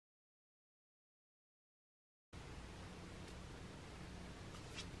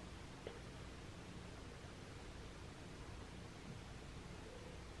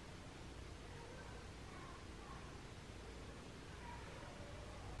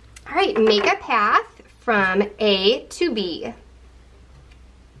All right, make a path from A to B.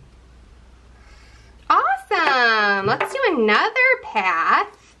 Awesome. Let's do another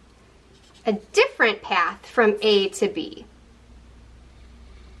path, a different path from A to B.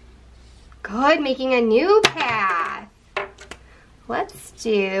 Good, making a new path. Let's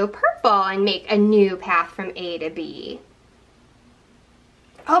do purple and make a new path from A to B.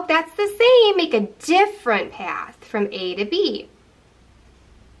 Oh, that's the same. Make a different path from A to B.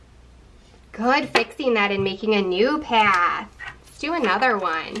 Good, fixing that and making a new path. Let's do another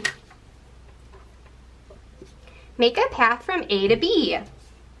one. Make a path from A to B.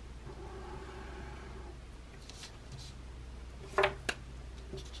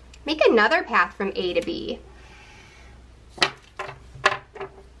 Make another path from A to B.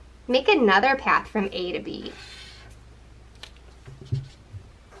 Make another path from A to B.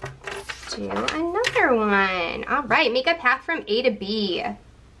 Let's do another one. All right, make a path from A to B.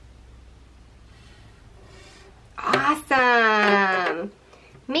 Awesome.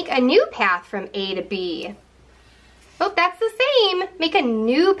 Make a new path from A to B. Oh, that's the same. Make a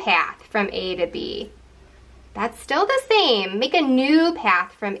new path from A to B. That's still the same. Make a new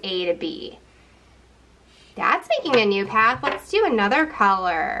path from A to B. That's making a new path. Let's do another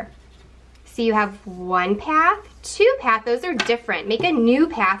color. So you have one path, two paths. Those are different. Make a new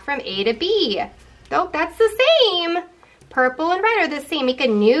path from A to B. Oh, that's the same. Purple and red are the same. Make a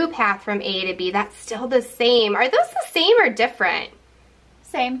new path from A to B. That's still the same. Are those the same or different?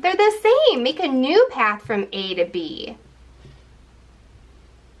 Same. They're the same. Make a new path from A to B.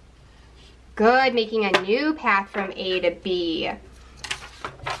 Good, making a new path from A to B.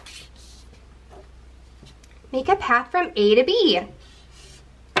 Make a path from A to B.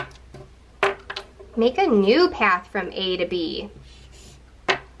 Make a new path from A to B.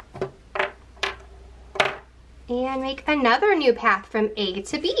 And make another new path from A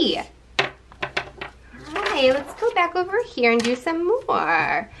to B. Alright, let's go back over here and do some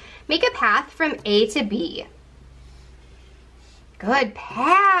more. Make a path from A to B. Good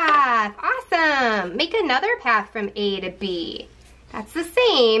path. Awesome. Make another path from A to B. That's the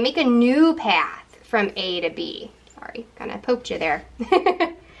same. Make a new path from A to B. Sorry, kind of poked you there.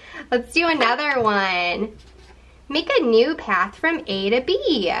 Let's do another one. Make a new path from A to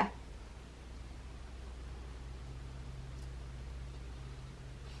B.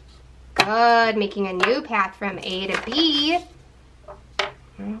 Good. Making a new path from A to B.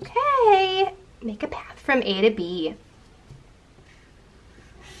 Okay. Make a path from A to B.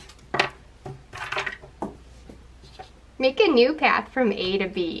 Make a new path from A to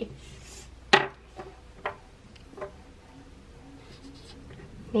B.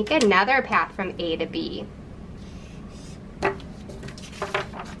 Make another path from A to B.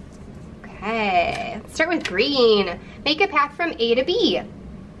 Okay, let's start with green. Make a path from A to B.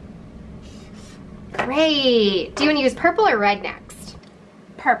 Great. Do you want to use purple or red next?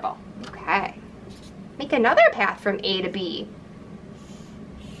 Purple. Okay. Make another path from A to B.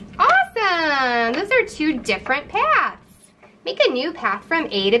 Awesome! Those are two different paths. Make a new path from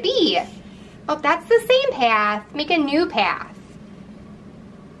A to B. Oh, that's the same path. Make a new path.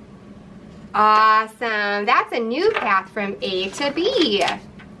 Awesome. That's a new path from A to B.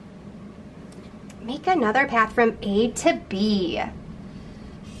 Make another path from A to B.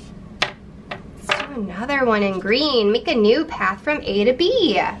 Let's do another one in green. Make a new path from A to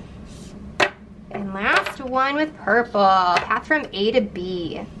B. And last one with purple. Path from A to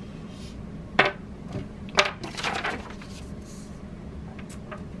B.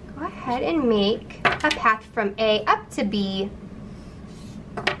 Go ahead and make a path from A up to B.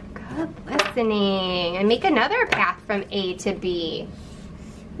 Good listening. And make another path from A to B.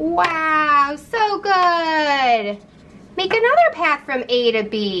 Wow, so good. Make another path from A to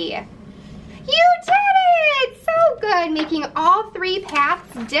B. You did it! So good, making all three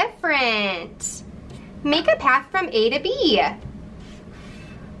paths different. Make a path from A to B.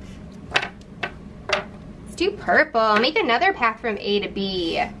 Let's do purple. Make another path from A to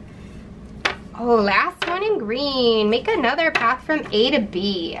B. Oh, last one in green. Make another path from A to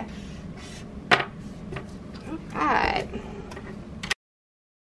B. Alright.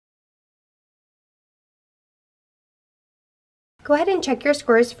 Go ahead and check your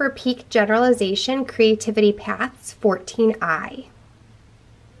scores for PEAK Generalization Creativity Paths 14I.